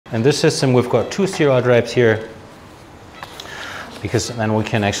In this system we've got 2 sterile drapes here, because then we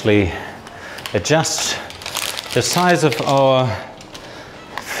can actually adjust the size of our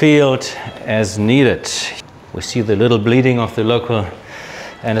field as needed. We see the little bleeding of the local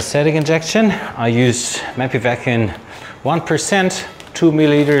anesthetic injection. I use Mepivacaine 1%, 2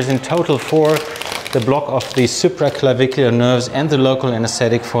 milliliters in total for the block of the supraclavicular nerves and the local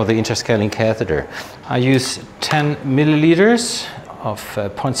anesthetic for the interscalene catheter. I use 10 milliliters of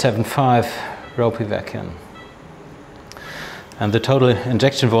 0.75 Ropivacaine. And the total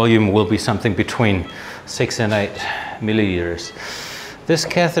injection volume will be something between 6 and 8 milliliters. This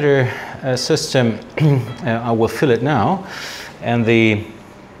catheter system, I will fill it now, and it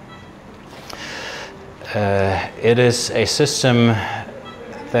is a system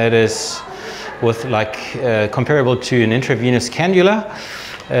that is with comparable to an intravenous cannula,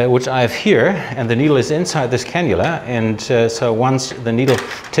 which I have here, and the needle is inside this cannula, and so once the needle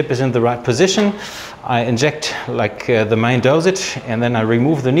tip is in the right position, I inject the main dosage, and then I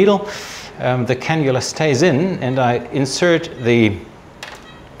remove the needle. The cannula stays in, and I insert the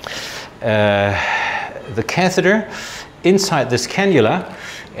catheter inside this cannula,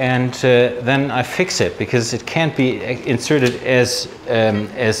 and then I fix it, because it can't be inserted as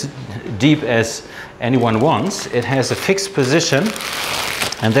deep as anyone wants. It has a fixed position,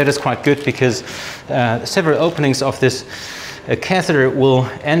 and that is quite good, because several openings of this catheter will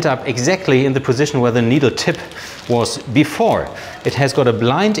end up exactly in the position where the needle tip was before. It has got a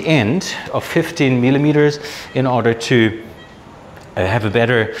blind end of 15 millimeters in order to have a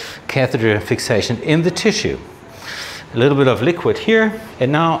better catheter fixation in the tissue. A little bit of liquid here,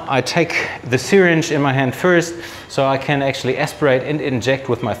 and now I take the syringe in my hand first, so I can actually aspirate and inject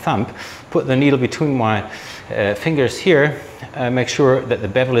with my thumb, put the needle between my fingers here, make sure that the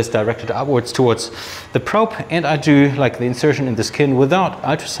bevel is directed upwards towards the probe, and I do the insertion in the skin without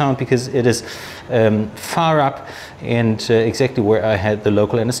ultrasound, because it is far up and exactly where I had the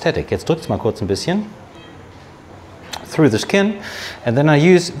local anesthetic. Jetzt drückt's mal kurz ein bisschen through the skin, and then I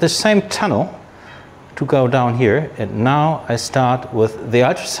use the same tunnel to go down here, and now I start with the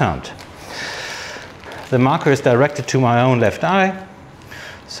ultrasound. The marker is directed to my own left eye,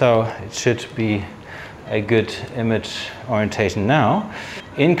 so it should be a good image orientation now.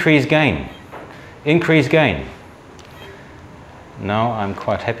 Increase gain, increase gain. Now I'm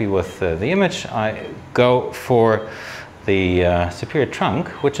quite happy with the image. I go for the superior trunk,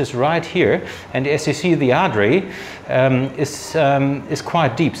 which is right here, and as you see, the artery is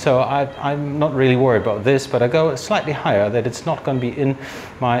quite deep, so I'm not really worried about this, but I go slightly higher, that it's not going to be in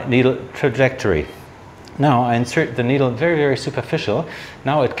my needle trajectory. Now I insert the needle very, very superficial.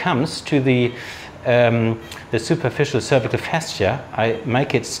 Now it comes to the superficial cervical fascia. I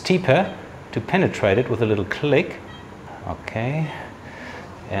make it steeper to penetrate it with a little click. Okay,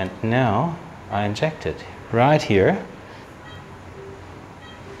 and now I inject it right here.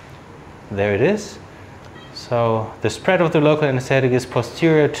 There it is. So the spread of the local anesthetic is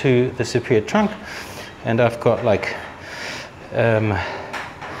posterior to the superior trunk, and I've got 5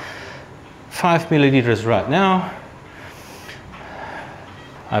 milliliters right now.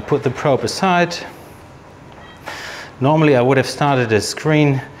 I put the probe aside. Normally I would have started a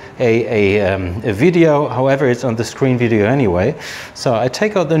video, however it's on the screen video anyway. So I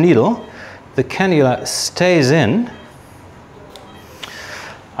take out the needle, the cannula stays in.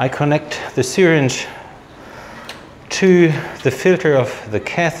 I connect the syringe to the filter of the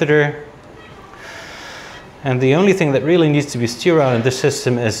catheter, and the only thing that really needs to be sterile in this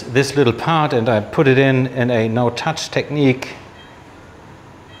system is this little part, and I put it in a no-touch technique,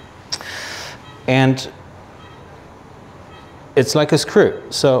 and it's like a screw.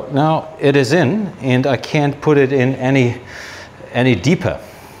 So now it is in, and I can't put it in any deeper.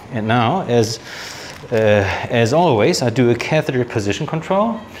 And now, as always, I do a catheter position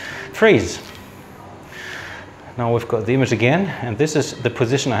control. Freeze. Now we've got the image again, and this is the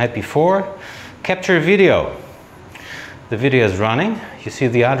position I had before. Capture video. The video is running. You see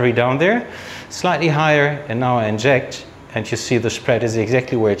the artery down there, slightly higher, and now I inject, and you see the spread is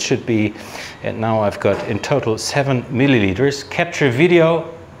exactly where it should be. And now I've got in total 7 milliliters. Capture video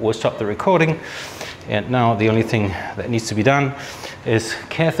will stop the recording. And now the only thing that needs to be done is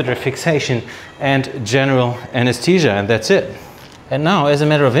catheter fixation and general anesthesia, and that's it. And now, as a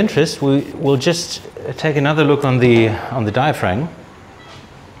matter of interest, we will just take another look on the diaphragm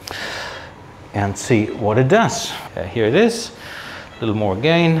and see what it does. Here it is, a little more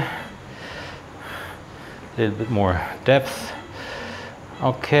gain, a little bit more depth.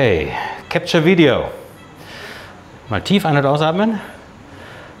 Okay, capture video. Mal tief ein- und ausatmen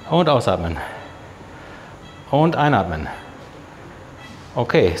und ausatmen und einatmen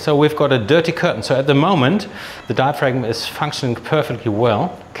Okay, so we've got a dirty curtain. So at the moment, the diaphragm is functioning perfectly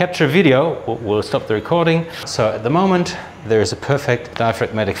well. Capture video, we'll stop the recording. So at the moment, there is a perfect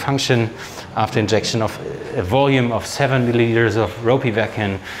diaphragmatic function after injection of a volume of 7 milliliters of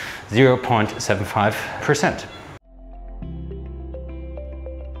Ropivacaine, 0.75%.